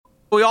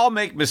We all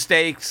make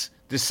mistakes,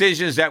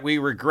 decisions that we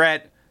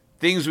regret,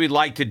 things we'd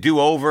like to do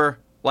over,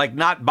 like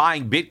not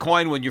buying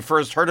Bitcoin when you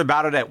first heard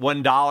about it at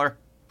 $1.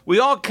 We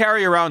all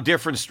carry around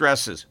different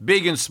stresses,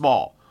 big and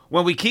small.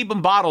 When we keep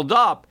them bottled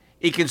up,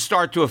 it can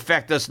start to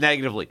affect us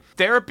negatively.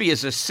 Therapy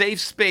is a safe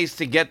space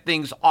to get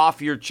things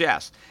off your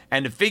chest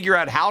and to figure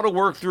out how to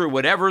work through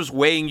whatever's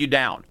weighing you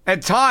down.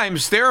 At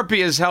times, therapy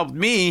has helped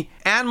me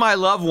and my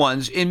loved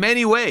ones in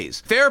many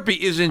ways.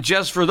 Therapy isn't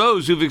just for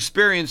those who've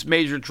experienced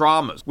major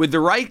traumas. With the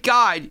right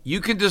guide,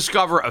 you can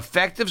discover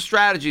effective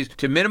strategies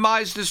to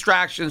minimize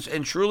distractions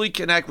and truly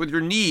connect with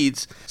your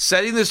needs,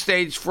 setting the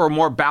stage for a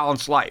more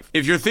balanced life.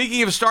 If you're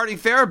thinking of starting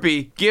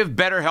therapy, give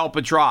BetterHelp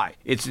a try.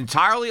 It's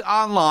entirely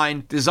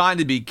online, designed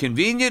to be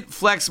convenient,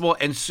 flexible,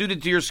 and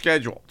suited to your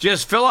schedule.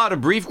 Just fill out a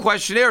brief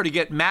questionnaire to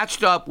get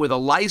matched up with a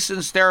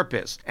licensed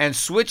therapist and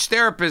switch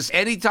therapists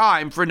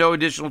anytime for no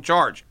additional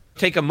charge.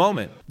 Take a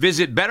moment.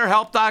 Visit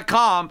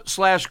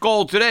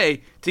BetterHelp.com/gold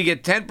today to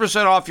get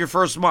 10% off your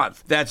first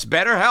month. That's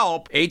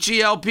BetterHelp,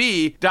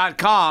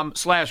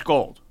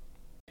 HELP.com/gold.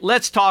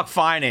 Let's talk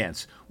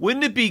finance.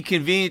 Wouldn't it be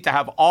convenient to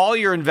have all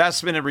your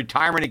investment and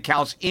retirement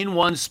accounts in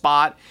one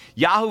spot?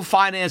 Yahoo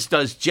Finance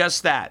does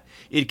just that.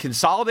 It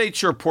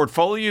consolidates your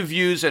portfolio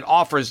views and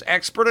offers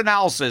expert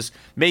analysis,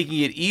 making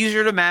it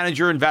easier to manage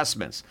your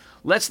investments.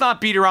 Let's not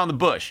beat around the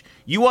bush.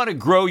 You want to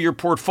grow your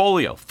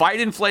portfolio,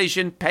 fight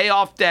inflation, pay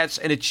off debts,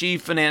 and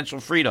achieve financial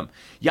freedom.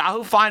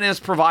 Yahoo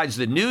Finance provides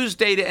the news,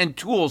 data, and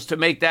tools to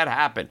make that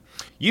happen.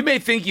 You may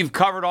think you've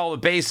covered all the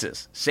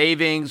bases,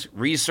 savings,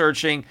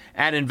 researching,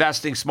 and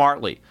investing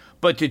smartly.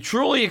 But to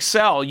truly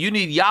excel, you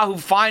need Yahoo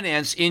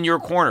Finance in your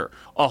corner.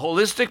 A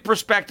holistic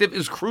perspective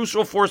is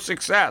crucial for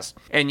success,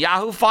 and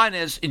Yahoo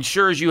Finance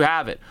ensures you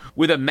have it.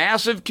 With a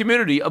massive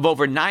community of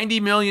over 90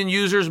 million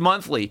users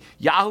monthly,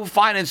 Yahoo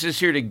Finance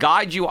is here to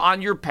guide you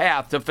on your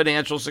path to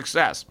financial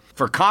success.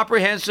 For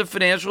comprehensive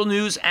financial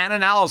news and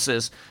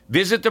analysis,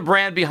 visit the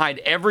brand behind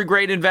every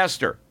great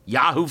investor,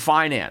 Yahoo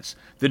Finance,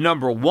 the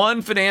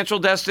 #1 financial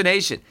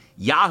destination,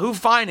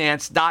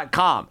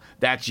 yahoofinance.com.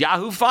 That's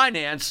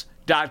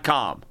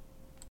yahoofinance.com.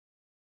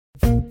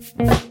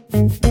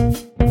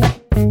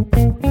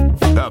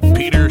 The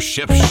Peter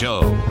Schiff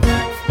Show.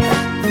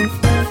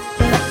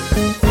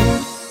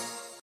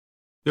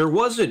 There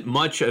wasn't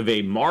much of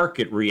a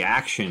market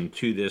reaction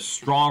to this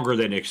stronger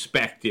than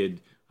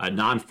expected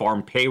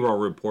non-farm payroll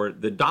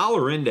report. The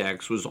dollar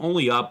index was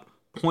only up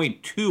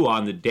 0.2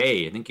 on the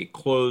day. I think it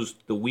closed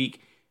the week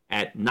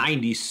at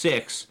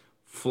 96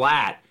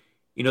 flat.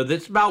 You know,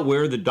 that's about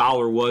where the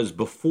dollar was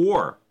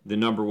before the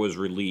number was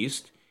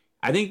released.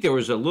 I think there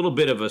was a little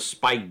bit of a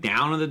spike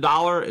down in the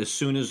dollar as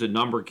soon as the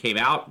number came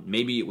out.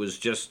 Maybe it was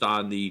just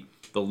on the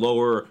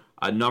lower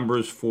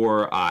numbers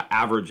for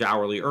average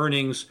hourly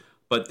earnings,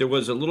 but there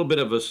was a little bit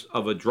of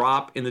a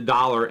drop in the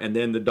dollar, and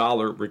then the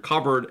dollar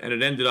recovered, and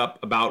it ended up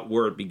about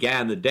where it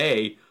began the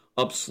day,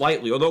 up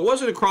slightly. Although it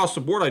wasn't across the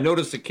board. I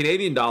noticed the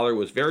Canadian dollar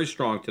was very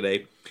strong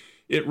today.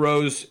 It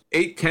rose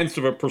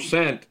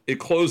 0.8%. It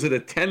closed at a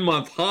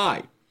 10-month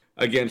high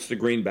against the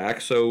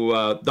greenback.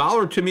 So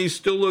dollar to me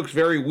still looks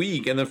very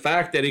weak, and the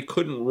fact that it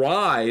couldn't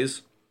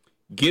rise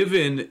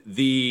given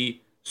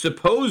the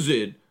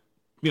supposed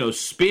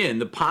spin,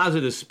 the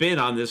positive spin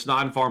on this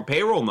non-farm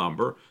payroll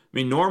number. I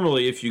mean,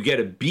 normally if you get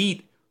a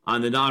beat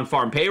on the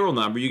non-farm payroll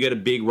number, you get a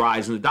big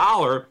rise in the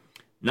dollar.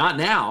 Not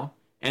now.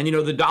 And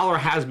the dollar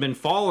has been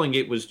falling.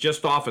 It was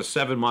just off a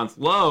 7-month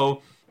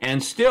low,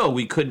 and still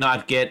we could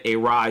not get a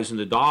rise in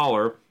the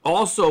dollar.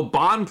 Also,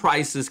 bond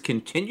prices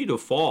continue to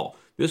fall.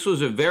 This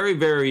was a very,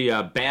 very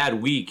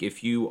bad week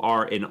if you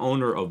are an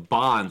owner of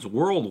bonds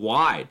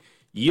worldwide.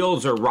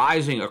 Yields are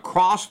rising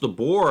across the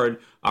board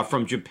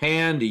from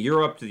Japan to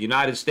Europe to the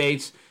United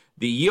States.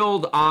 The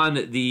yield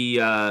on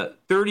the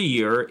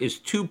 30-year is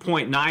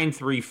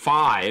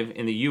 2.935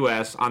 in the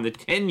U.S. On the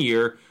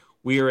 10-year,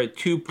 we are at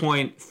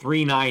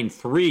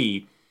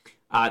 2.393.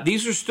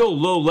 These are still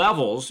low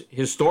levels,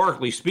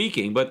 historically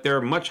speaking, but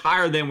they're much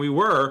higher than we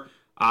were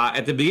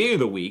at the beginning of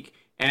the week.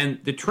 And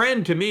the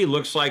trend to me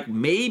looks like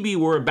maybe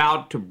we're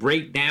about to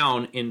break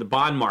down in the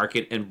bond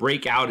market and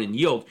break out in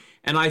yield.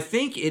 And I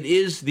think it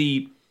is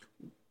the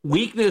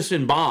weakness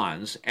in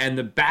bonds and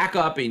the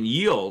backup in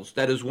yields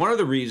that is one of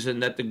the reasons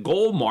that the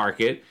gold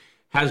market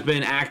has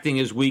been acting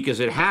as weak as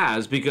it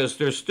has, because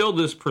there's still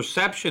this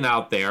perception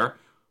out there,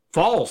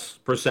 false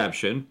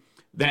perception,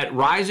 that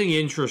rising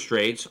interest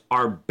rates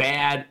are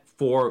bad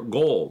for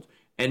gold.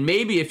 And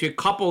maybe if you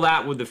couple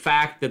that with the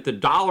fact that the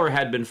dollar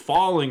had been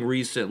falling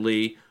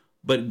recently,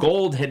 but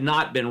gold had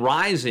not been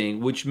rising,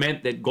 which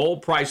meant that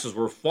gold prices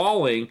were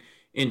falling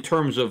in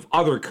terms of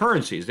other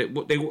currencies. It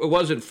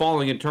wasn't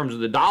falling in terms of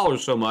the dollar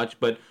so much,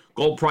 but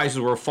gold prices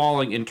were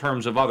falling in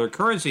terms of other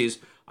currencies.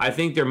 I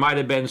think there might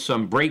have been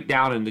some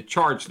breakdown in the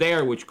charts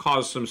there, which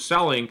caused some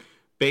selling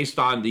based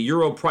on the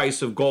euro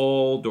price of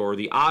gold or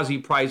the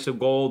Aussie price of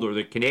gold or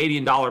the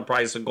Canadian dollar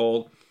price of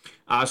gold.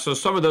 So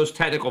some of those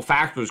technical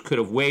factors could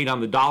have weighed on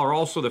the dollar.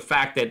 Also, the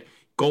fact that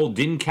gold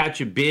didn't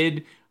catch a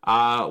bid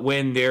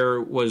when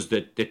there was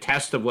the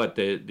test of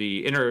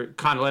the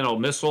intercontinental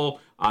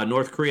missile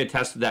North Korea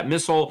tested that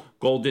missile.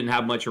 Gold didn't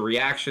have much of a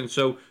reaction.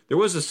 So there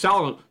was a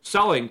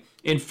selling.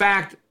 In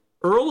fact,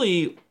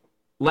 early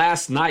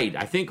last night,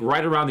 I think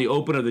right around the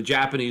open of the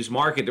Japanese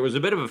market, there was a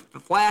bit of a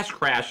flash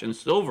crash in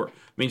silver. I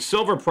mean,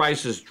 silver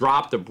prices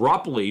dropped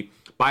abruptly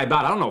by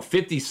about,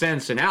 50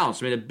 cents an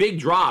ounce. I mean, a big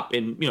drop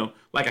in,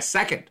 like a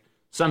second.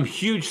 Some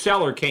huge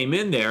seller came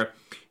in there,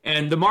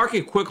 and the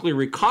market quickly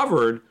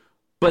recovered,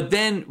 but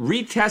then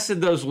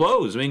retested those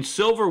lows. I mean,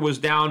 silver was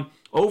down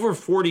over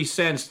 40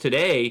 cents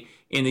today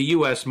in the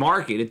U.S.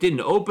 market. It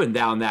didn't open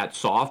down that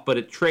soft, but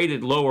it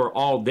traded lower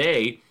all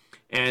day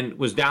and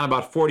was down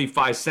about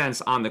 45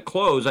 cents on the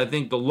close. I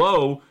think the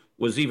low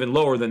was even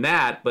lower than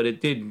that, but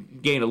it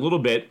did gain a little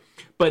bit.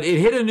 But it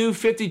hit a new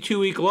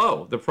 52-week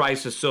low, the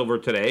price of silver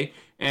today,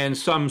 and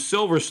some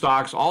silver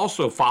stocks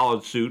also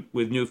followed suit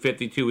with new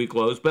 52-week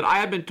lows. But I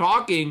have been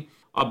talking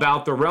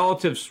about the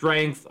relative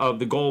strength of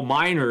the gold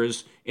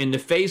miners in the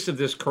face of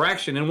this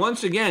correction. And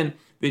once again,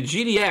 the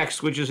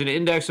GDX, which is an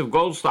index of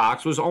gold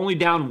stocks, was only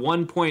down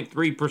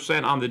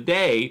 1.3% on the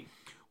day,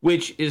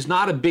 which is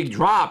not a big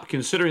drop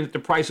considering that the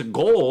price of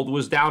gold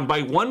was down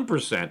by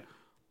 1%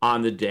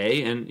 on the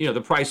day. And,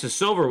 the price of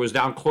silver was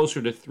down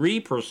closer to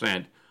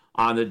 3%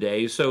 on the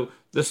day. So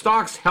the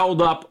stocks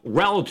held up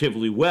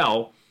relatively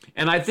well.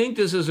 And I think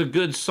this is a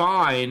good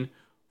sign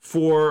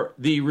for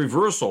the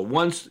reversal.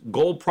 Once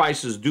gold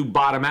prices do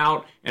bottom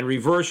out and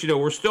reverse,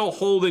 we're still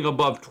holding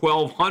above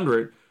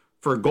 1,200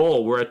 for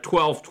gold. We're at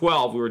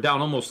 12.12. We were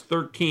down almost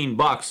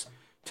 $13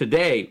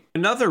 today.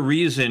 Another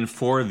reason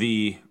for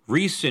the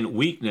recent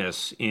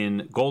weakness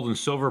in gold and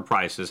silver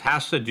prices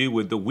has to do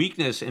with the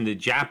weakness in the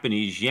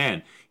Japanese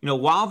yen.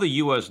 While the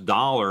U.S.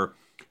 dollar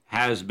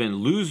has been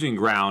losing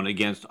ground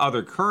against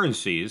other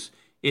currencies,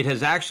 it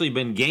has actually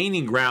been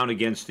gaining ground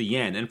against the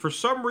yen. And for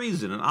some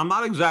reason, and I'm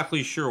not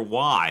exactly sure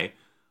why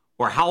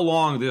or how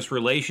long this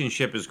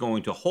relationship is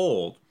going to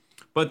hold,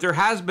 but there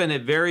has been a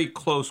very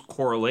close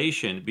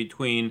correlation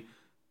between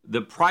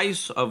the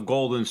price of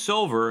gold and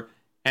silver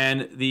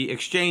and the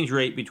exchange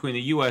rate between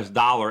the U.S.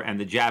 dollar and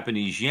the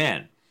Japanese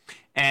yen.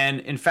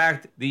 And in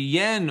fact, the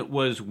yen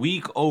was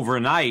weak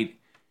overnight,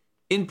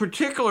 in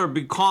particular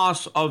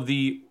because of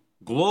the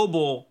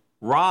global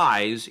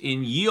rise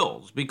in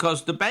yields,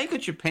 because the Bank of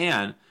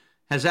Japan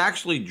has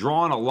actually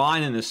drawn a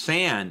line in the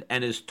sand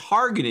and is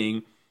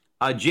targeting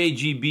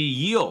JGB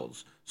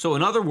yields. So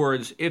in other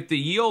words, if the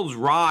yields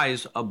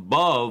rise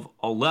above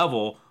a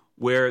level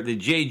where the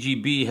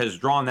JGB has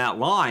drawn that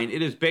line,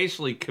 it is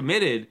basically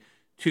committed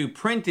to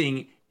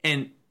printing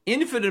an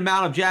infinite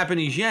amount of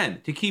Japanese yen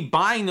to keep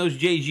buying those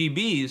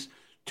JGBs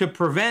to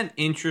prevent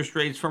interest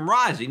rates from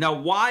rising. Now,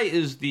 why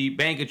is the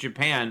Bank of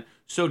Japan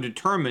so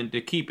determined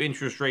to keep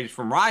interest rates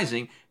from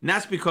rising? And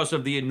that's because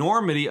of the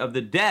enormity of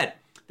the debt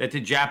that the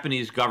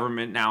Japanese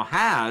government now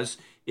has.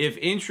 If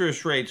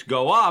interest rates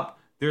go up,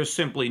 there's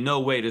simply no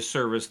way to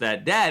service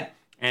that debt,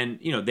 and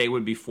they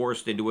would be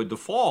forced into a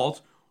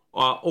default,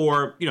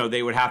 or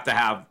they would have to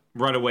have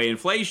runaway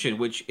inflation,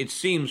 which it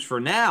seems for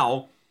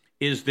now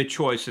is the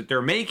choice that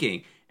they're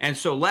making. And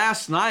so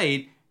last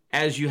night,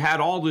 as you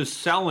had all this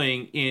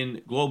selling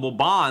in global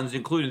bonds,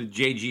 including the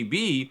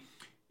JGB,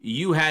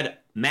 you had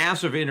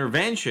massive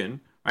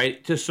intervention,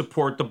 right, to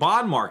support the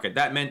bond market.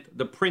 That meant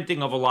the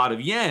printing of a lot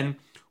of yen,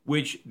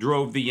 which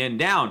drove the yen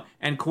down.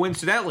 And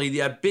coincidentally,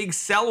 the big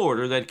sell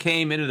order that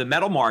came into the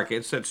metal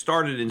markets that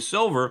started in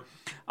silver,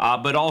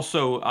 but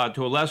also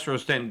to a lesser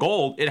extent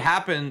gold, it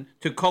happened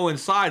to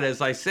coincide,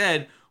 as I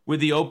said, with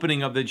the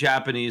opening of the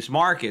Japanese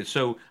market.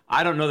 So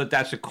I don't know that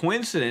that's a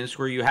coincidence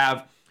where you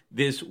have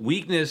this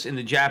weakness in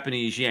the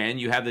Japanese yen.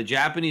 You have the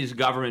Japanese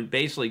government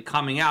basically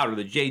coming out, or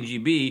the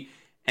JGB,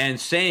 and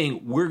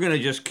saying, we're going to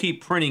just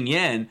keep printing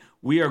yen.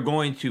 We are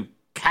going to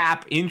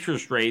cap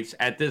interest rates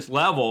at this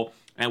level,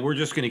 and we're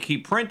just going to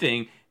keep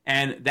printing.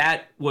 And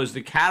that was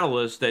the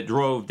catalyst that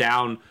drove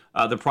down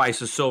the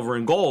price of silver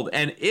and gold.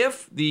 And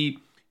if the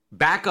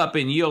backup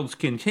in yields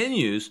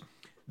continues,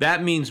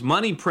 that means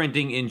money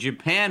printing in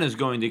Japan is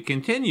going to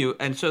continue.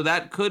 And so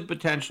that could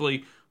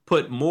potentially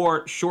put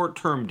more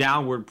short-term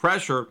downward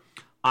pressure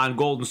on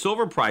gold and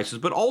silver prices.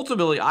 But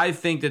ultimately, I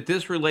think that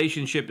this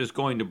relationship is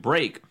going to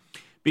break,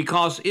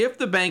 because if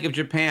the Bank of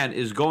Japan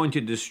is going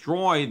to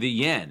destroy the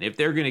yen, if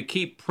they're going to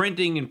keep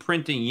printing and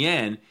printing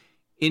yen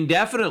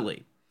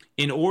indefinitely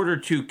in order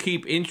to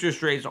keep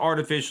interest rates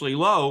artificially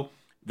low,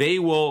 they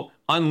will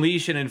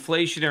unleash an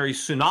inflationary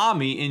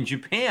tsunami in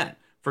Japan.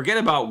 Forget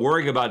about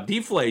worrying about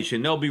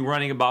deflation. They'll be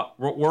worrying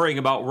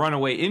about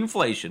runaway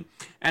inflation.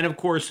 And of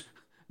course,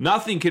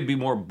 nothing could be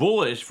more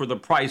bullish for the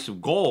price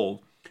of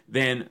gold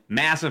than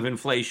massive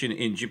inflation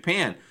in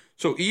Japan.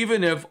 So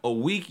even if a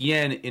weak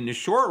yen in the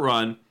short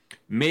run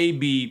may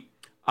be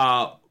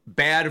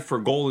bad for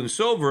gold and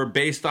silver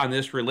based on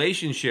this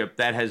relationship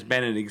that has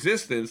been in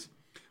existence,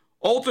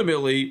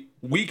 ultimately,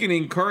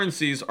 weakening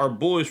currencies are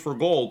bullish for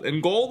gold.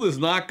 And gold is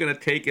not going to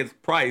take its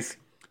price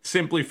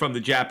simply from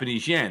the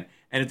Japanese yen.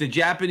 And if the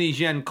Japanese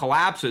yen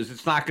collapses,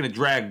 it's not going to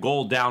drag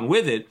gold down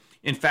with it.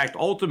 In fact,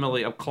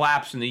 ultimately, a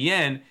collapse in the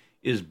yen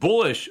is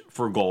bullish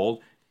for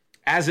gold.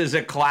 as is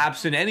a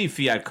collapse in any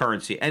fiat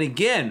currency. And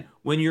again,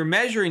 when you're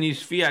measuring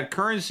these fiat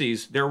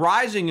currencies, they're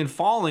rising and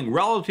falling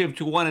relative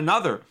to one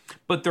another,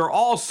 but they're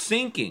all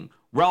sinking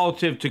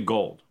relative to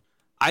gold.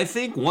 I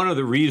think one of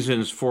the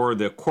reasons for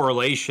the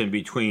correlation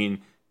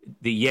between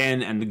the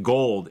yen and the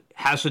gold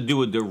has to do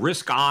with the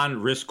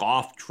risk-on,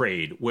 risk-off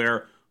trade,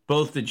 where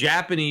both the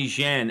Japanese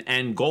yen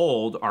and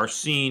gold are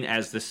seen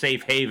as the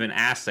safe haven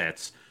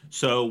assets.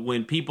 So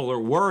when people are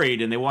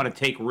worried and they want to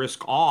take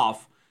risk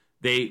off,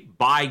 they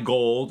buy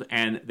gold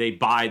and they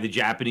buy the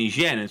Japanese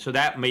yen. And so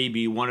that may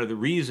be one of the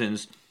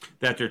reasons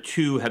that their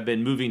two have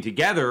been moving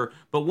together.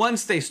 But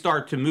once they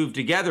start to move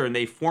together and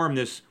they form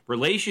this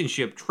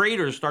relationship,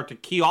 traders start to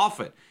key off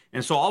it.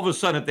 And so all of a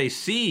sudden, if they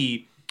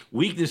see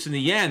weakness in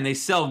the yen, they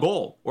sell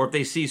gold. Or if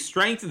they see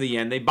strength in the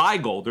yen, they buy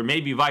gold, or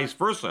maybe vice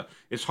versa.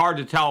 It's hard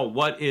to tell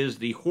what is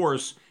the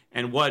horse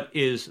and what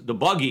is the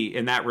buggy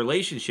in that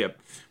relationship.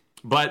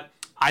 But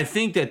I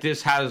think that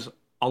this has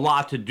a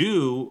lot to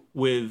do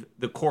with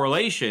the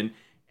correlation,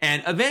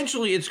 and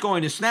eventually it's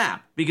going to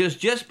snap, because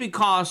just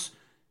because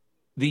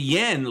the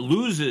yen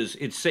loses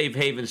its safe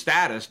haven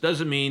status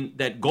doesn't mean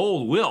that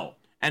gold will.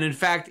 And in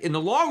fact, in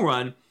the long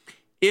run,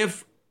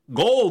 if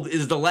gold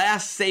is the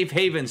last safe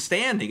haven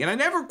standing, and I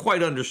never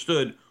quite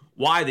understood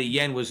why the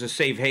yen was a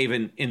safe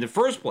haven in the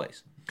first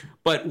place,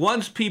 but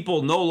once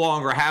people no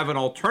longer have an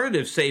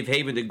alternative safe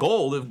haven to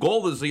gold, if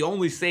gold is the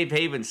only safe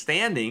haven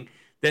standing,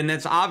 then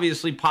that's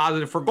obviously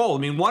positive for gold.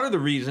 I mean, one of the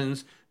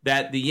reasons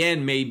that the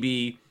yen may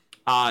be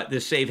the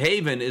safe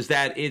haven is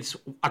that it's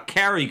a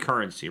carry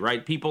currency,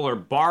 right? People are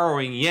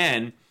borrowing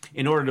yen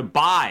in order to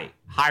buy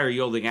higher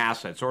yielding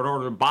assets or in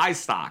order to buy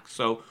stocks.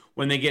 So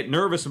when they get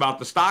nervous about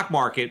the stock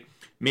market,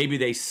 maybe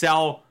they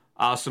sell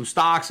some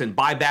stocks and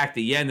buy back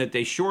the yen that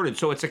they shorted.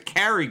 So it's a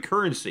carry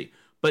currency.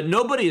 But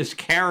nobody is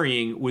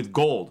carrying with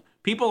gold.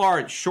 People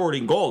aren't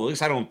shorting gold. At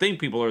least I don't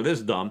think people are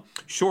this dumb,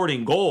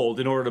 shorting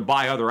gold in order to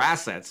buy other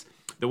assets,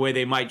 the way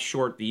they might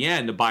short the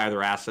yen to buy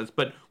other assets.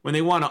 But when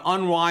they want to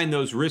unwind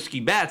those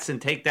risky bets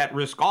and take that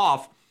risk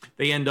off,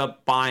 they end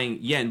up buying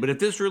yen. But if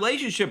this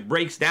relationship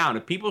breaks down,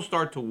 if people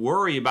start to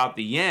worry about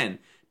the yen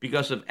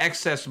because of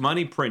excess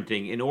money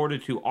printing in order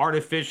to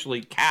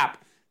artificially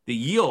cap the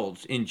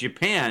yields in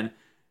Japan,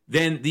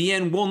 then the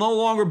yen will no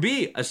longer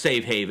be a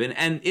safe haven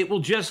and it will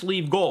just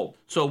leave gold.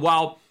 So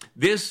while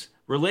this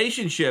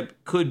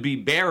relationship could be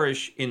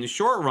bearish in the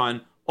short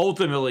run,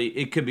 ultimately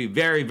it could be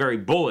very, very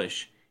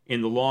bullish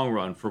in the long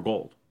run for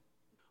gold.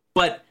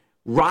 But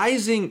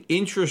rising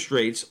interest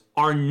rates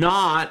are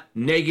not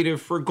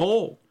negative for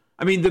gold.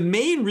 I mean, the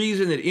main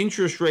reason that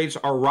interest rates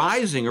are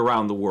rising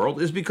around the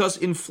world is because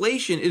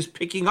inflation is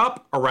picking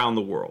up around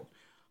the world.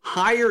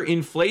 Higher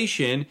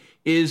inflation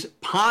is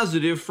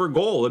positive for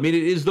gold. I mean,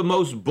 it is the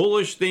most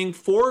bullish thing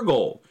for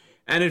gold.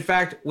 And in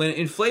fact, when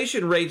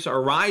inflation rates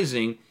are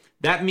rising,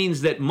 that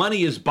means that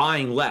money is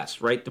buying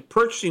less, right? The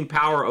purchasing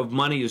power of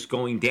money is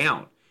going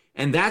down.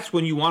 And that's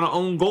when you want to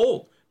own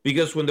gold.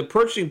 Because when the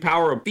purchasing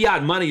power of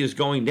fiat money is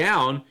going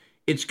down,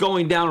 it's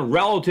going down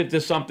relative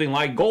to something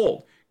like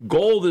gold.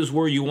 Gold is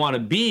where you want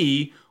to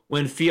be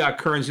when fiat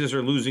currencies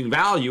are losing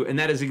value, and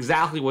that is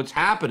exactly what's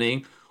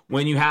happening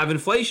when you have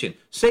inflation.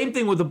 Same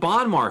thing with the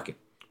bond market,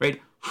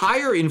 right?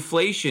 Higher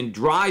inflation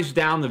drives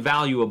down the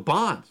value of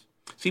bonds.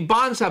 See,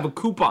 bonds have a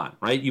coupon,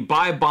 right? You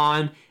buy a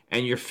bond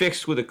and you're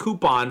fixed with a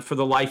coupon for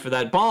the life of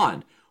that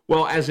bond.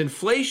 Well, as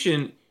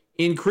inflation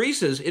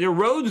increases, it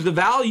erodes the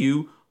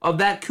value of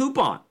that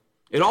coupon.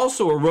 It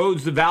also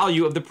erodes the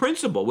value of the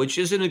principal, which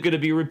isn't going to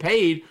be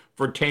repaid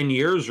for 10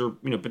 years or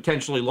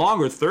potentially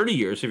longer, 30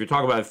 years, if you're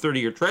talking about a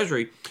 30-year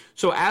treasury.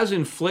 So as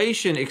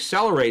inflation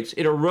accelerates,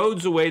 it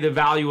erodes away the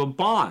value of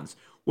bonds.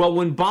 Well,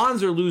 when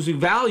bonds are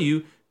losing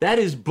value, that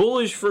is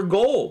bullish for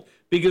gold,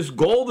 because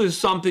gold is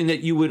something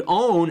that you would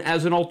own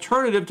as an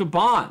alternative to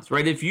bonds,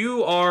 right? If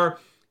you are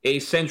a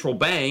central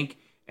bank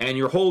and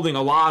you're holding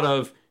a lot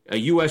of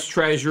U.S.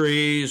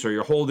 treasuries, or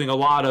you're holding a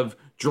lot of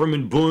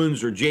German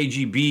bunds or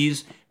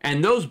JGBs,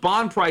 and those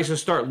bond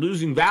prices start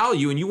losing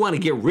value and you want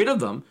to get rid of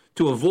them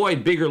to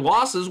avoid bigger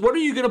losses, what are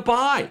you going to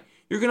buy?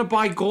 You're going to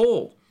buy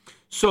gold.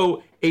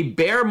 So a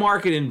bear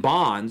market in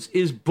bonds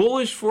is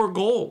bullish for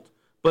gold.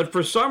 But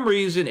for some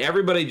reason,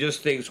 everybody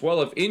just thinks,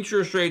 well, if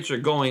interest rates are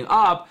going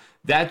up,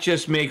 that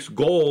just makes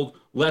gold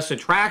less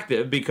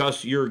attractive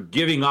because you're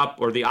giving up,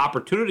 or the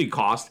opportunity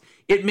cost.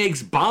 It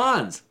makes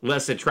bonds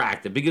less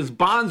attractive because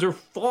bonds are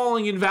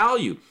falling in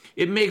value.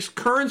 It makes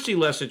currency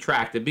less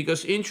attractive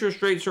because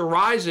interest rates are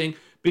rising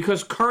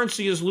because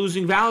currency is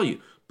losing value.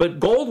 But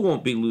gold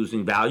won't be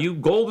losing value.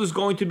 Gold is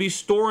going to be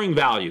storing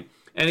value.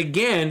 And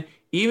again,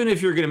 even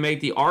if you're going to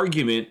make the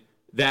argument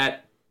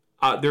that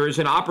there is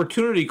an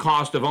opportunity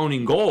cost of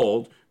owning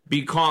gold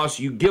because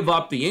you give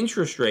up the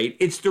interest rate,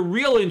 it's the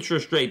real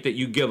interest rate that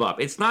you give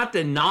up. It's not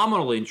the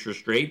nominal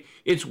interest rate.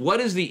 It's what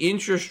is the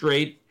interest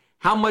rate,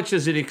 how much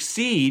does it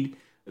exceed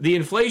the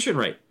inflation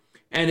rate?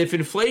 And if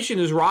inflation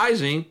is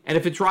rising, and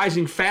if it's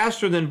rising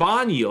faster than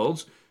bond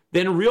yields,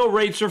 then real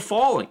rates are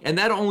falling. And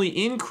that only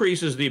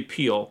increases the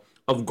appeal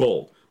of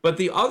gold. But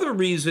the other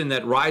reason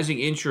that rising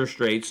interest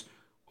rates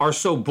are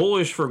so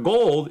bullish for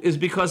gold is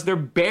because they're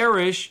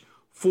bearish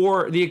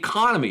for the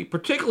economy,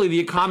 particularly the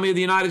economy of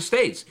the United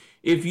States.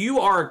 If you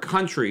are a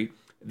country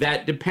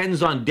that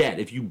depends on debt,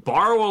 if you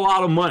borrow a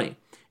lot of money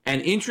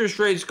and interest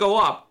rates go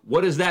up,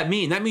 what does that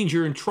mean? That means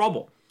you're in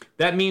trouble.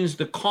 That means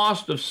the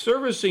cost of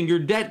servicing your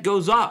debt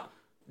goes up.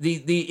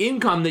 The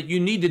income that you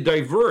need to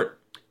divert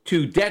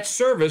to debt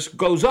service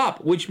goes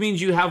up, which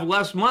means you have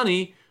less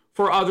money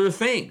for other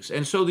things.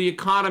 And so the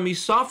economy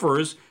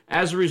suffers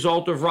as a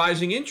result of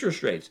rising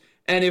interest rates.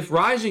 And if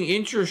rising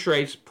interest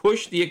rates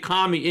push the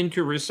economy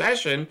into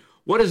recession,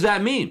 what does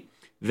that mean?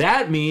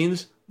 That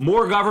means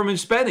more government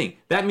spending.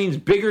 That means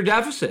bigger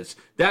deficits.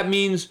 That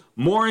means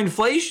more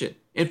inflation.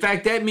 In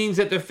fact, that means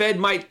that the Fed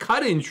might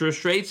cut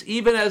interest rates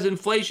even as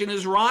inflation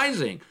is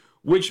rising,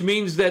 which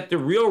means that the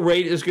real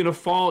rate is going to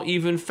fall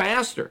even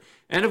faster.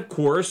 And of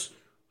course,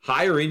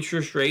 higher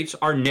interest rates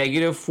are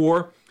negative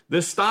for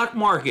the stock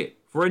market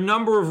for a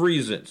number of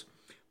reasons.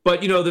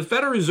 But, the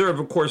Federal Reserve,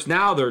 of course,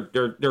 now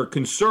they're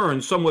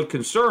concerned, somewhat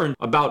concerned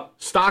about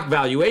stock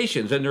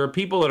valuations. And there are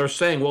people that are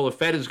saying, well, the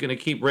Fed is going to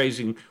keep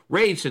raising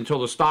rates until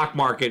the stock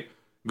market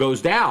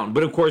goes down.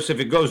 But, of course, if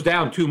it goes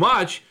down too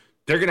much,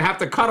 they're going to have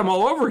to cut them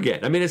all over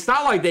again. I mean, it's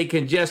not like they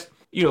can just,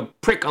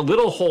 prick a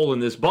little hole in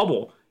this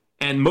bubble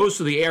and most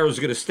of the air is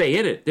going to stay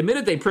in it. The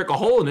minute they prick a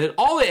hole in it,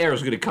 all the air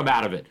is going to come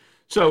out of it.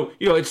 So,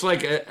 it's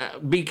like,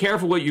 be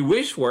careful what you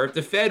wish for. If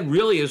the Fed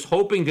really is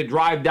hoping to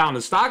drive down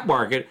the stock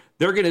market,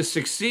 they're going to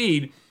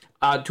succeed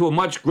to a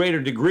much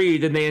greater degree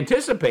than they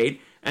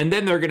anticipate. And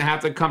then they're going to have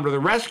to come to the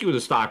rescue of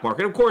the stock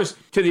market. Of course,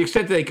 to the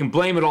extent that they can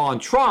blame it all on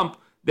Trump,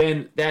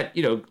 then that,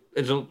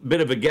 is a bit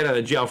of a get out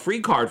of jail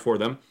free card for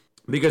them,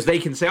 because they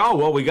can say, oh,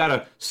 well, we got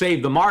to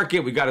save the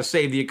market. We got to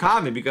save the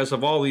economy because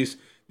of all these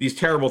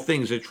terrible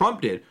things that Trump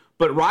did.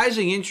 But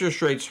rising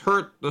interest rates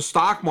hurt the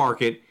stock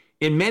market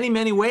in many,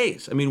 many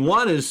ways. I mean,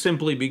 one is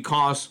simply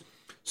because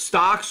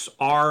stocks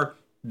are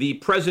the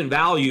present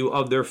value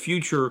of their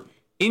future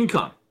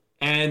income.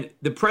 And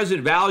the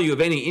present value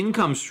of any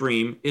income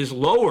stream is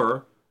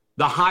lower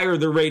the higher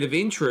the rate of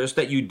interest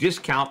that you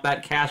discount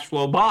that cash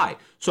flow by.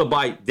 So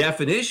by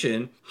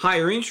definition,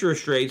 higher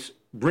interest rates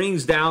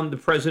brings down the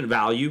present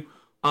value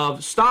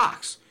of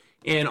stocks.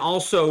 And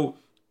also,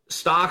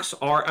 stocks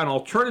are an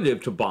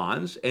alternative to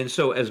bonds. And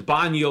so as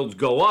bond yields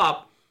go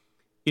up,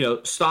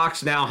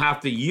 stocks now have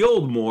to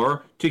yield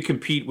more to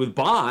compete with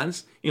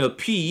bonds.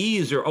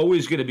 PEs are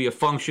always going to be a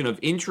function of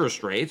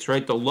interest rates,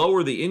 right? The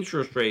lower the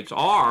interest rates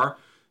are,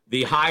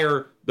 the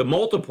higher the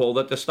multiple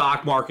that the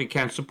stock market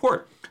can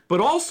support. But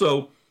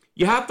also,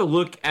 you have to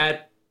look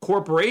at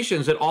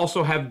corporations that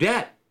also have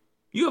debt.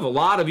 You have a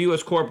lot of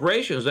U.S.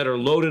 corporations that are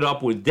loaded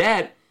up with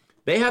debt.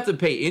 They have to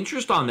pay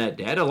interest on that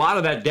debt. A lot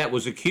of that debt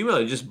was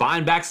accumulated just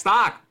buying back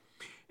stock.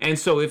 And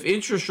so if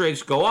interest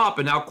rates go up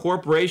and now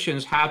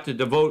corporations have to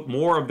devote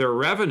more of their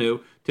revenue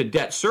to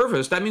debt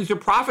service, that means their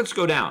profits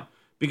go down,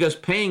 because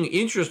paying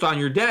interest on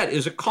your debt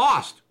is a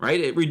cost, right?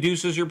 It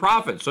reduces your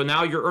profit. So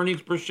now your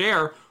earnings per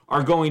share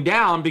are going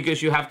down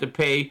because you have to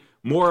pay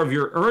more of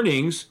your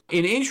earnings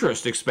in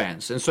interest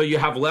expense. And so you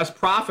have less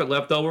profit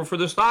left over for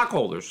the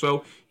stockholders.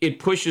 So it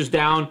pushes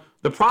down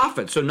the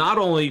profit. So not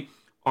only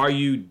are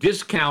you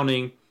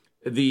discounting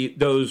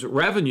those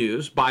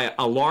revenues by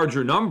a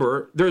larger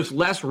number, there's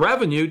less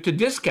revenue to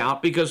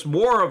discount because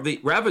more of the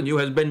revenue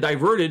has been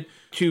diverted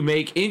to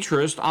make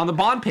interest on the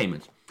bond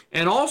payments.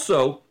 And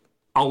also,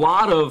 a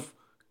lot of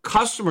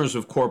customers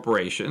of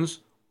corporations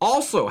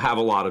also have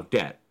a lot of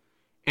debt.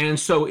 And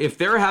so if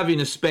they're having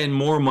to spend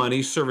more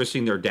money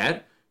servicing their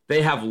debt,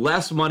 they have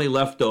less money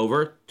left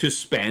over to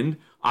spend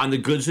on the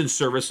goods and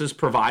services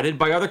provided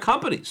by other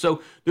companies.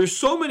 So there's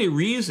so many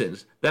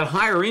reasons that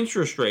higher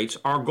interest rates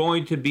are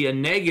going to be a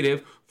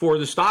negative for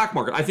the stock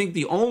market. I think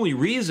the only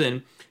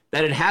reason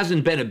that it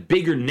hasn't been a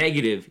bigger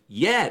negative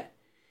yet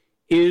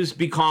is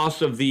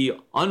because of the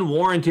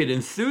unwarranted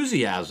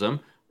enthusiasm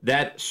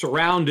that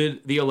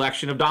surrounded the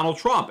election of Donald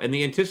Trump and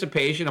the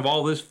anticipation of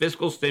all this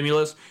fiscal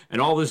stimulus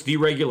and all this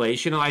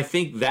deregulation. And I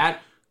think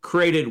that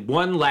created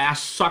one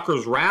last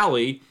sucker's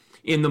rally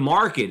in the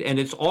market, and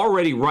it's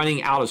already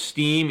running out of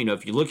steam.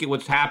 If you look at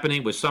what's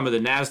happening with some of the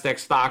NASDAQ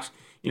stocks,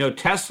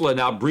 Tesla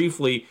now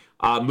briefly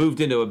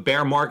moved into a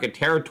bear market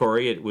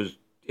territory.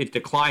 It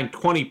declined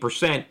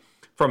 20%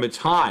 from its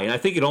high, and I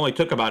think it only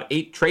took about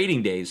 8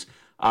 trading days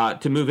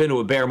to move into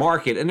a bear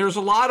market. And there's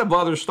a lot of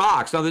other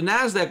stocks. Now, the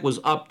NASDAQ was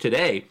up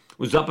today,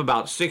 was up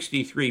about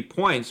 63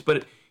 points,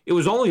 but it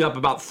was only up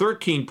about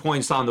 13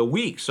 points on the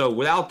week. So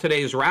without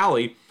today's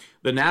rally,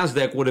 the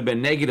NASDAQ would have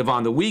been negative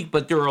on the week,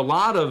 but there are a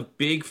lot of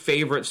big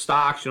favorite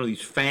stocks,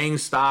 these FANG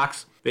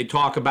stocks they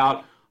talk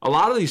about. A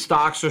lot of these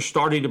stocks are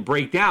starting to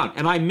break down.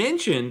 And I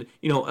mentioned,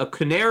 a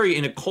canary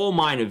in a coal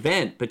mine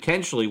event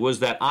potentially was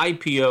that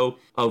IPO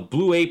of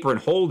Blue Apron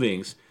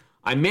Holdings.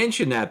 I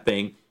mentioned that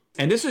thing,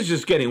 and this is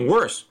just getting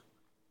worse.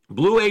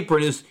 Blue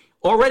Apron is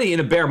already in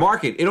a bear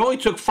market. It only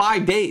took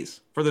 5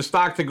 days for the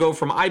stock to go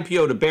from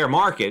IPO to bear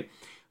market.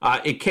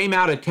 It came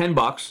out at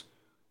 $10.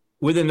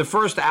 Within the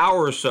first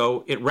hour or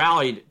so, it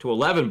rallied to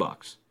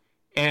 $11.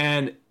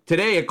 And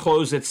today it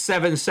closed at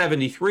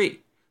 $7.73.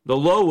 The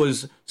low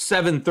was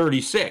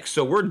 736.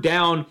 So we're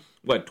down,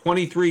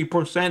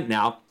 23%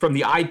 now from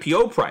the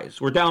IPO price.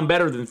 We're down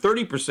better than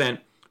 30%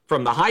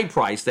 from the high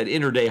price, that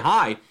intraday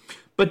high.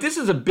 But this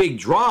is a big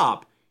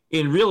drop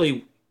in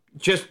really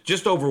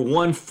just over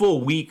one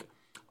full week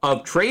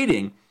of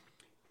trading.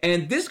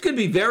 And this could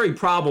be very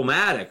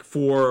problematic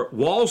for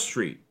Wall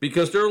Street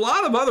because there are a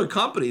lot of other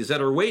companies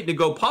that are waiting to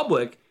go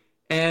public,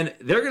 and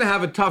they're going to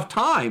have a tough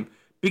time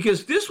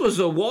because this was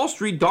a Wall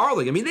Street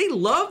darling. I mean, they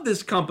loved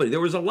this company. There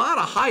was a lot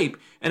of hype,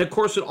 and of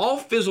course, it all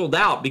fizzled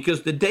out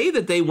because the day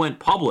that they went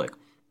public,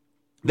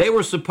 they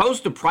were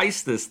supposed to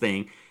price this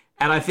thing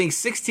at, I think,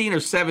 $16 or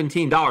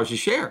 $17 a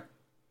share,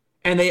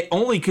 and they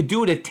only could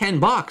do it at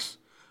 $10.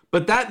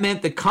 But that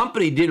meant the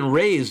company didn't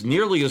raise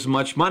nearly as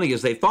much money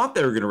as they thought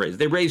they were going to raise.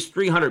 They raised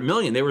 $300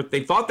 million.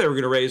 They thought they were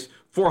going to raise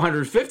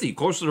 $450,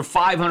 closer to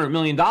 $500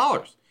 million.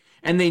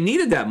 And they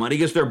needed that money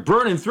because they're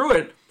burning through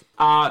it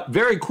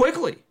very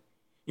quickly.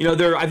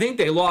 I think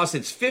they lost,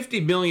 it's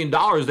 $50 million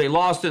they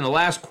lost in the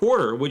last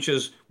quarter, which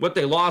is what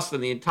they lost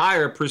in the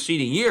entire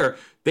preceding year.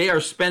 They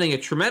are spending a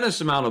tremendous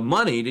amount of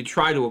money to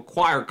try to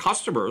acquire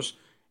customers,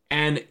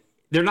 and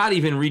they're not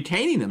even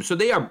retaining them. So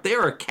they are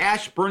a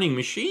cash-burning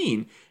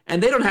machine,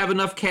 and they don't have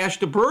enough cash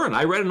to burn.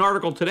 I read an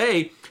article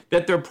today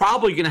that they're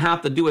probably going to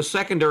have to do a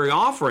secondary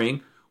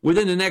offering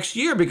within the next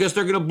year because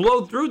they're going to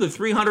blow through the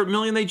 $300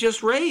 million they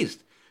just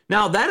raised.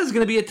 Now, that is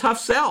going to be a tough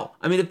sell.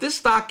 I mean, if this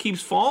stock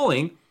keeps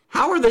falling,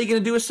 how are they going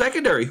to do a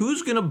secondary?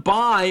 Who's going to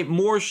buy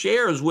more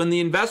shares when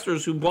the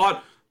investors who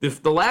bought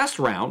the last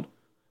round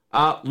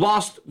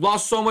lost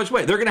so much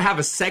weight? They're going to have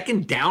a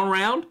second down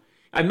round?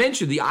 I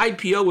mentioned the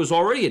IPO was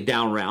already a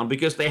down round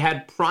because they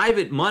had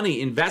private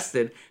money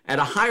invested at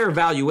a higher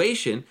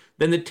valuation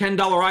than the $10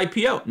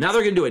 IPO. Now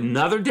they're going to do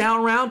another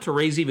down round to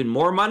raise even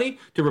more money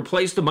to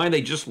replace the money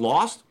they just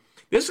lost.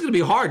 This is going to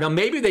be hard. Now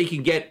maybe they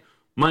can get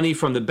money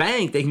from the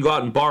bank. They can go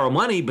out and borrow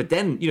money, but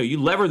then you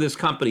lever this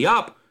company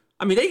up.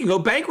 I mean, they can go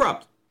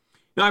bankrupt.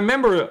 Now I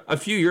remember a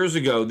few years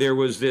ago there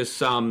was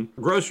this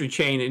grocery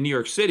chain in New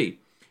York City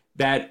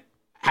that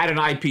had an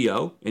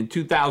IPO in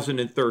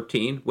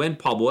 2013, went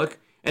public.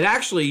 And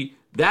actually,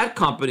 that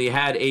company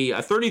had a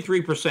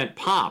 33%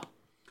 pop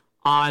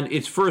on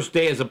its first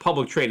day as a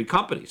public traded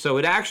company. So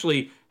it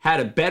actually had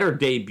a better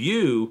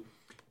debut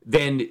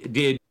than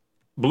did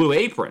Blue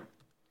Apron.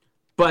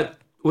 But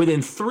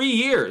within 3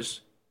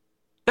 years,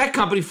 that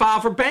company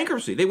filed for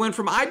bankruptcy. They went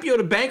from IPO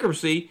to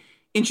bankruptcy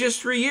in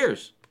just 3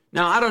 years.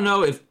 Now, I don't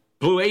know if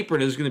Blue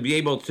Apron is going to be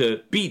able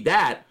to beat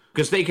that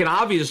because they can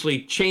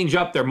obviously change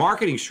up their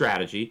marketing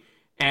strategy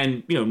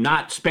and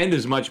not spend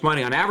as much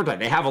money on advertising.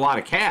 They have a lot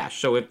of cash.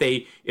 So if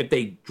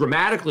they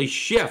dramatically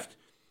shift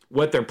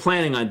what they're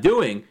planning on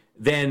doing,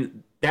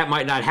 then that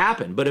might not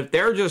happen. But if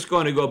they're just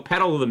going to go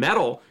pedal to the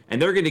metal and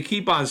they're going to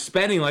keep on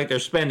spending like they're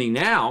spending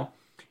now,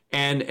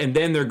 and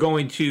then they're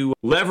going to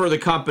lever the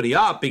company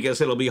up because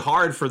it'll be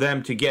hard for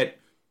them to get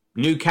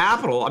new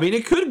capital. I mean,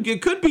 it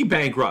could be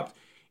bankrupt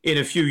in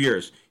a few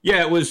years.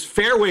 Yeah, it was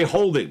Fairway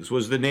Holdings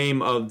was the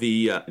name of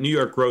the New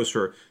York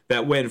grocer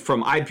that went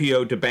from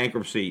IPO to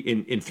bankruptcy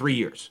in 3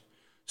 years.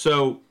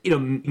 So,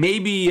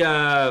 maybe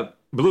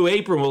Blue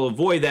Apron will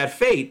avoid that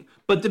fate.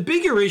 But the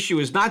bigger issue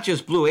is not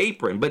just Blue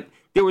Apron, but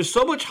there was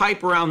so much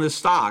hype around this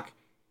stock,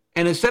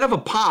 and instead of a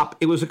pop,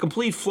 it was a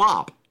complete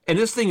flop. And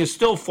this thing is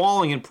still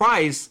falling in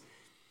price.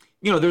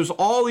 There's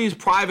all these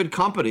private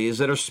companies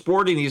that are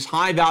sporting these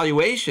high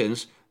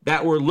valuations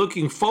that were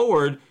looking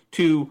forward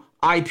to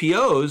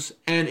IPOs,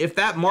 and if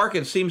that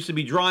market seems to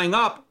be drying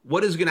up,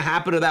 what is going to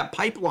happen to that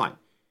pipeline?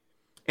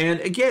 And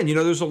again,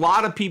 there's a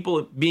lot of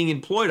people being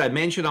employed. I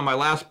mentioned on my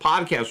last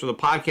podcast, or the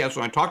podcast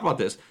when I talked about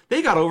this,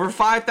 they got over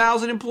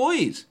 5,000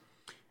 employees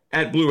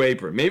at Blue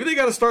Apron. Maybe they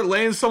got to start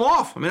laying some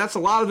off. I mean, that's a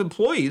lot of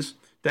employees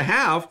to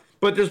have,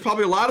 but there's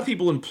probably a lot of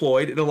people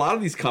employed in a lot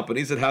of these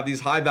companies that have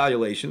these high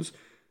valuations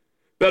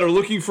that are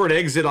looking for an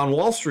exit on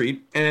Wall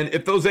Street. And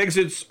if those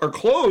exits are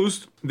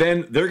closed,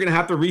 then they're going to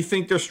have to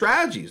rethink their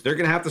strategies. They're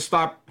going to have to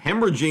stop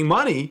hemorrhaging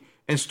money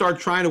and start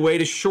trying a way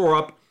to shore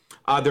up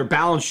their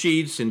balance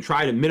sheets and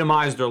try to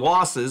minimize their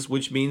losses,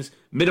 which means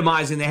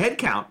minimizing the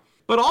headcount.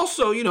 But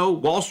also,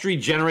 Wall Street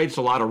generates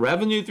a lot of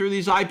revenue through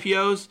these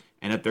IPOs.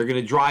 And if they're going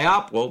to dry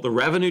up, well, the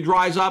revenue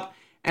dries up.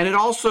 And it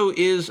also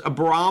is a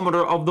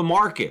barometer of the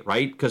market,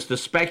 right? Because the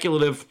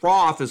speculative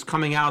froth is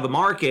coming out of the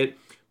market.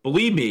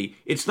 Believe me,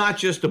 it's not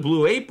just the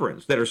Blue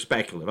Aprons that are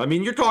speculative. I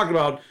mean, you're talking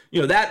about,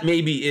 that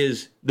maybe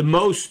is the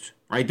most,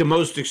 right, the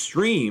most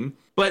extreme.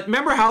 But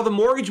remember how the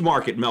mortgage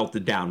market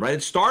melted down, right?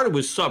 It started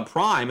with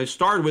subprime. It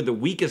started with the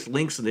weakest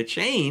links in the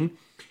chain,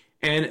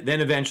 and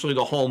then eventually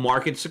the whole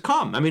market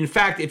succumbed. I mean, in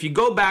fact, if you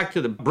go back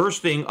to the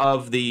bursting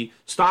of the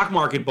stock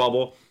market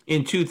bubble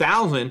in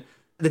 2000,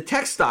 the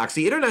tech stocks,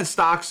 the internet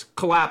stocks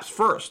collapsed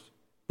first.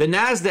 The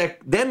NASDAQ,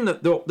 then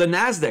the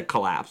NASDAQ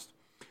collapsed.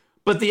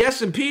 But the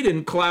S&P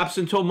didn't collapse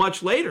until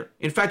much later.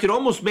 In fact, it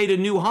almost made a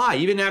new high.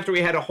 Even after we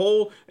had a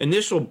whole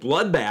initial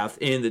bloodbath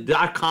in the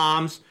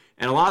dot-coms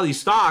and a lot of these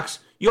stocks,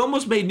 you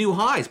almost made new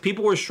highs.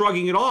 People were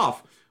shrugging it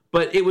off.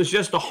 but it was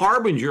just a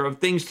harbinger of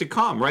things to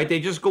come, right? They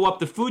just go up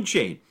the food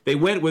chain. They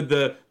went with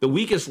the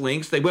weakest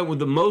links. They went with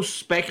the most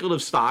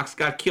speculative stocks,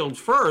 got killed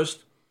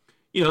first.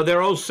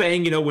 They're all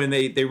saying, when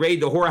they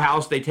raid the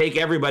whorehouse, they take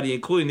everybody,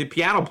 including the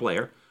piano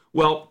player.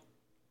 Well,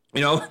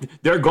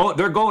 they're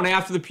going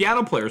after the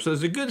piano player. So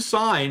there's a good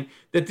sign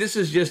that this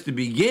is just the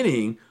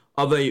beginning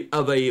of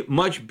a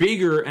much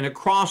bigger and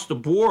across the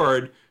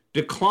board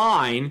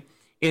decline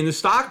in the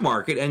stock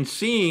market, and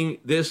seeing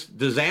this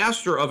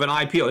disaster of an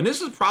IPO. And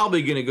this is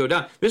probably going to go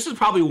down. This is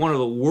probably one of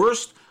the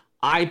worst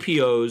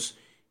IPOs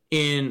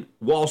in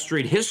Wall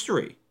Street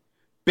history,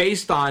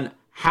 based on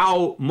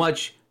how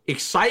much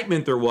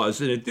excitement there was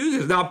and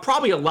enthusiasm. Now,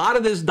 probably a lot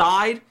of this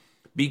died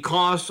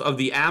because of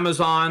the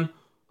Amazon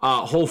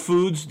Whole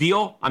Foods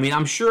deal. I mean,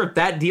 I'm sure if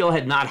that deal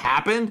had not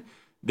happened,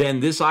 then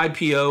this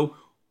IPO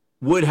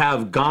would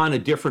have gone a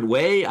different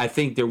way. I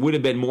think there would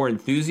have been more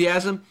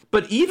enthusiasm.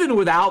 But even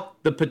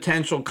without the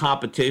potential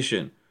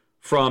competition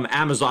from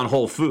Amazon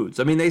Whole Foods,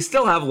 I mean, they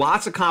still have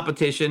lots of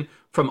competition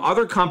from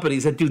other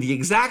companies that do the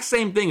exact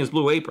same thing as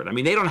Blue Apron. I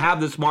mean, they don't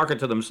have this market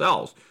to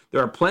themselves.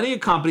 There are plenty of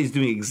companies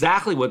doing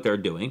exactly what they're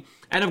doing.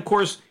 And of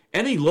course,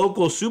 any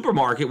local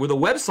supermarket with a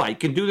website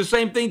can do the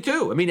same thing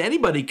too. I mean,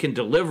 anybody can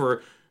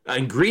deliver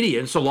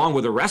ingredients along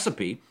with a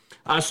recipe.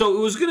 So it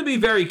was going to be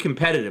very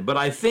competitive. But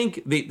I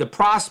think the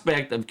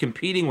prospect of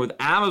competing with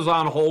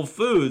Amazon Whole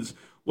Foods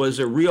was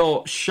a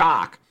real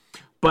shock.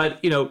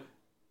 But,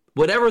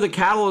 whatever the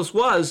catalyst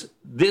was,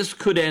 this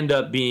could end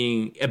up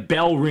being a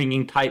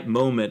bell-ringing type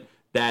moment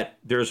that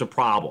there's a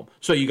problem.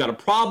 So you got a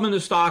problem in the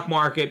stock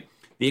market.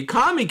 The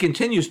economy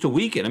continues to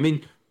weaken. I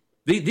mean,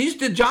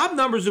 the job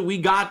numbers that we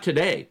got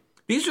today,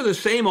 these are the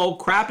same old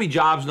crappy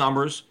jobs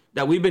numbers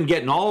that we've been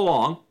getting all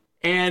along.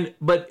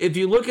 But if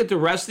you look at the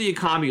rest of the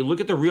economy, look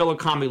at the real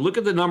economy, look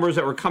at the numbers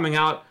that were coming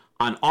out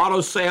on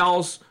auto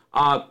sales,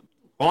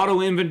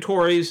 auto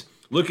inventories,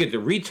 look at the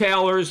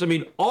retailers. I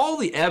mean, all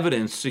the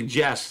evidence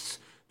suggests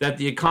that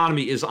the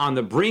economy is on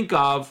the brink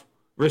of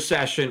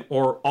recession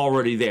or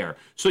already there.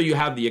 So you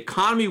have the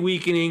economy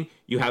weakening,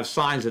 you have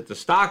signs that the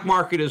stock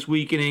market is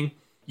weakening,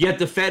 yet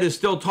the Fed is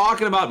still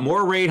talking about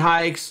more rate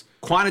hikes,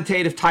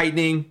 quantitative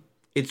tightening.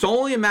 It's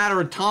only a matter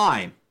of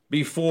time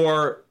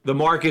before the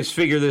markets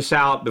figure this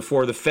out,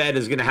 before the Fed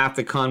is going to have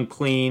to come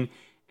clean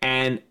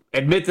and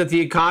admit that the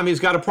economy's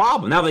got a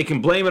problem. Now they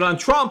can blame it on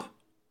Trump.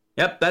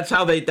 Yep, that's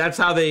how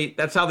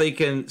they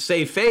can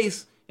save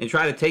face and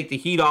try to take the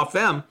heat off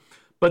them.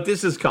 But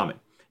this is coming.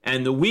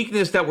 And the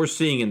weakness that we're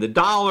seeing in the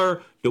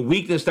dollar, the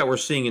weakness that we're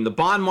seeing in the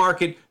bond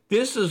market,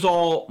 this is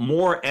all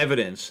more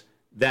evidence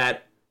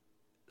that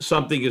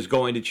something is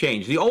going to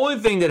change. The only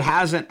thing that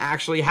hasn't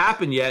actually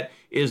happened yet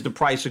is the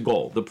price of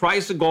gold. The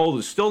price of gold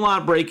is still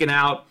not breaking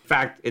out. In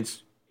fact,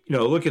 it's,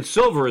 look at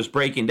silver is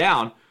breaking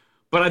down.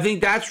 But I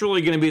think that's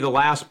really going to be the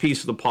last piece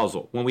of the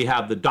puzzle. When we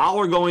have the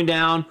dollar going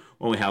down,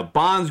 when we have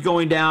bonds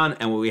going down,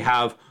 and when we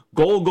have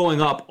gold going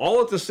up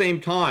all at the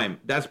same time,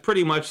 that's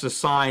pretty much the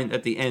sign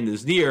that the end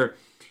is near.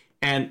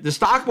 And the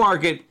stock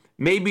market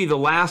may be the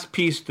last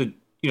piece to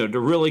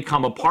really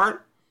come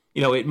apart.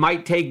 It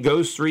might take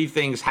those three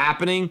things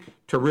happening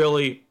to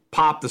really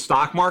pop the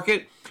stock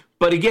market.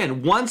 But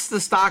again, once the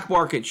stock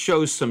market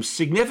shows some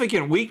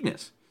significant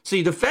weakness,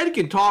 see, the Fed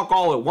can talk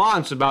all at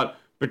once about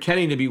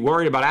pretending to be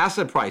worried about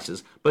asset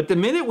prices. But the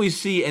minute we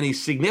see any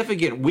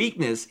significant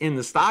weakness in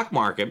the stock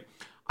market,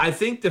 I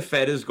think the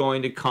Fed is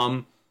going to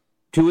come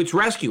to its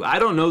rescue. I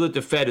don't know that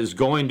the Fed is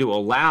going to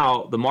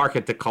allow the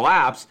market to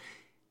collapse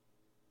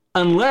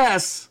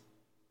unless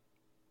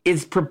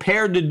it's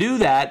prepared to do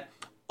that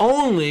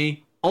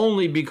only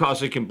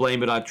because it can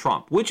blame it on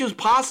Trump, which is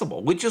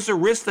possible, which is a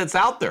risk that's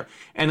out there.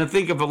 And I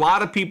think if a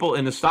lot of people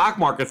in the stock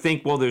market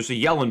think, well, there's a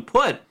Yellen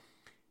put,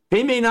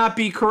 they may not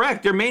be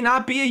correct. There may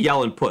not be a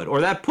Yellen put, or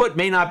that put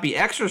may not be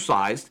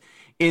exercised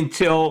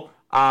until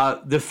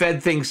the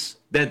Fed thinks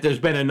that there's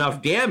been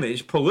enough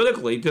damage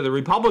politically to the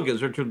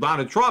Republicans or to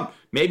Donald Trump.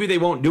 Maybe they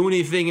won't do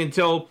anything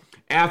until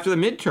after the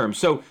midterm.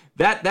 So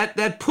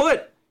that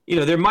put,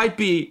 there might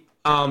be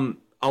a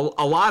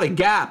lot of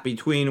gap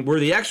between where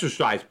the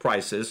exercise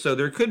price is. So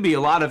there could be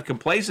a lot of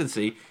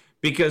complacency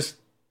because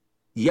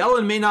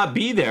Yellen may not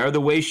be there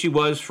the way she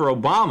was for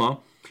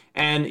Obama.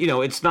 And,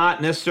 it's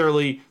not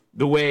necessarily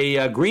the way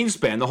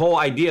Greenspan, the whole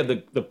idea of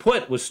the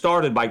put was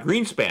started by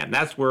Greenspan.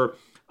 That's where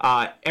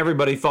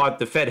everybody thought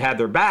the Fed had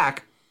their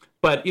back.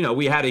 But,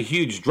 we had a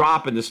huge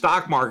drop in the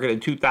stock market in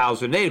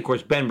 2008. Of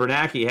course, Ben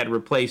Bernanke had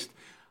replaced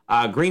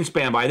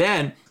Greenspan by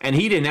then, and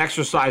he didn't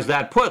exercise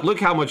that put. Look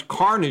how much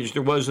carnage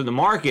there was in the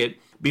market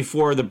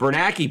before the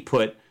Bernanke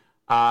put,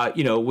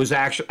 was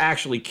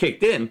actually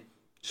kicked in.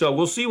 So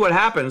we'll see what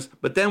happens.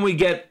 But then we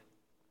get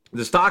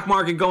the stock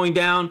market going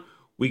down.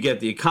 We get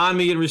the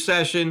economy in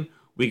recession.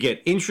 We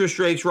get interest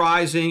rates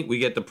rising. We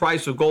get the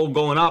price of gold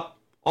going up.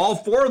 All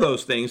four of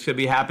those things could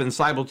be happening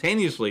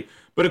simultaneously.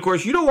 But of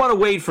course, you don't want to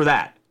wait for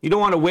that. You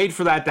don't want to wait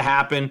for that to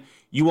happen.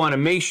 You want to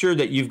make sure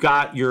that you've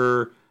got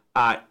your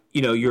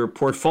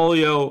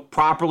portfolio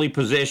properly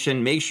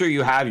positioned. Make sure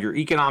you have your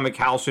economic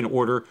house in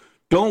order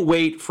don't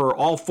wait for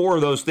all four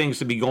of those things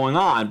to be going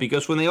on,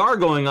 because when they are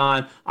going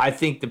on, I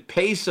think the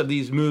pace of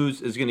these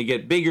moves is going to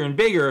get bigger and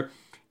bigger.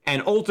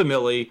 And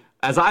ultimately,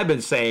 as I've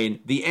been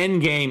saying, the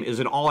end game is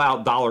an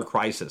all-out dollar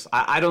crisis.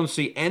 I don't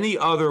see any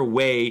other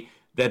way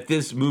that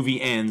this movie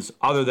ends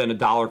other than a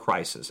dollar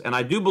crisis. And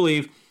I do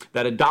believe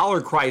that a dollar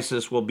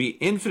crisis will be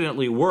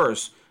infinitely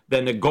worse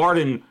than the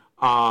garden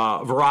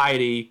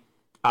variety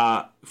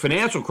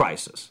financial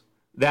crisis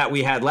that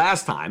we had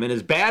last time. And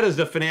as bad as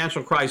the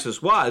financial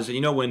crisis was,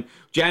 and when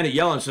Janet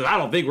Yellen says, I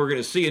don't think we're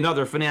going to see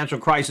another financial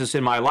crisis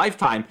in my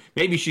lifetime,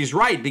 maybe she's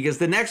right, because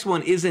the next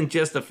one isn't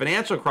just a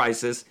financial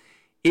crisis,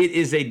 it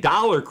is a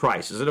dollar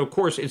crisis. And of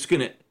course, it's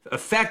going to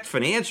affect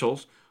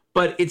financials,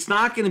 but it's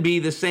not going to be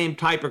the same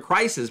type of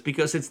crisis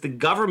because it's the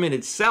government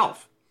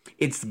itself.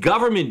 It's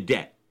government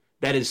debt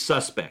that is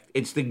suspect.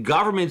 It's the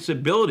government's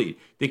ability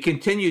to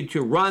continue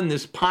to run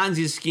this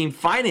Ponzi scheme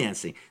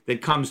financing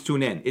that comes to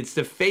an end. It's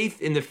the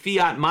faith in the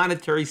fiat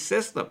monetary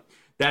system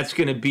that's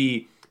going to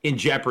be in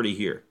jeopardy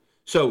here.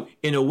 So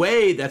in a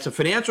way, that's a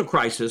financial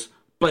crisis,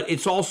 but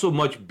it's also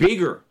much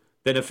bigger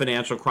than a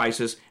financial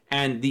crisis,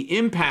 and the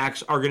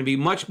impacts are going to be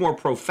much more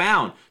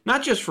profound,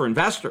 not just for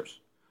investors,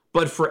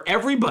 but for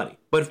everybody,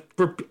 but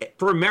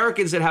for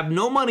Americans that have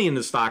no money in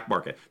the stock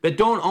market, that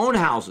don't own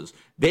houses.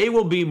 They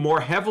will be more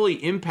heavily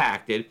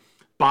impacted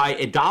by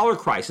a dollar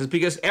crisis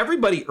because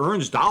everybody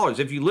earns dollars.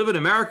 If you live in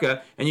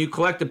America and you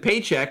collect a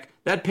paycheck,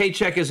 that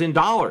paycheck is in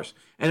dollars.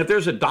 And if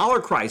there's a dollar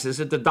crisis,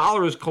 if the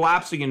dollar is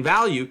collapsing in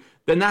value,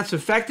 then that's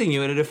affecting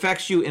you, and it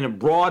affects you in a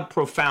broad,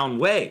 profound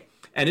way.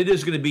 And it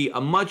is going to be a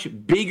much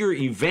bigger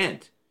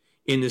event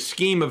in the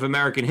scheme of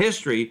American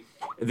history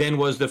than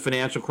was the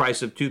financial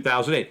crisis of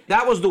 2008.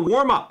 That was the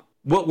warm-up.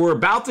 What we're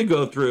about to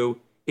go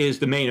through is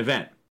the main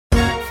event.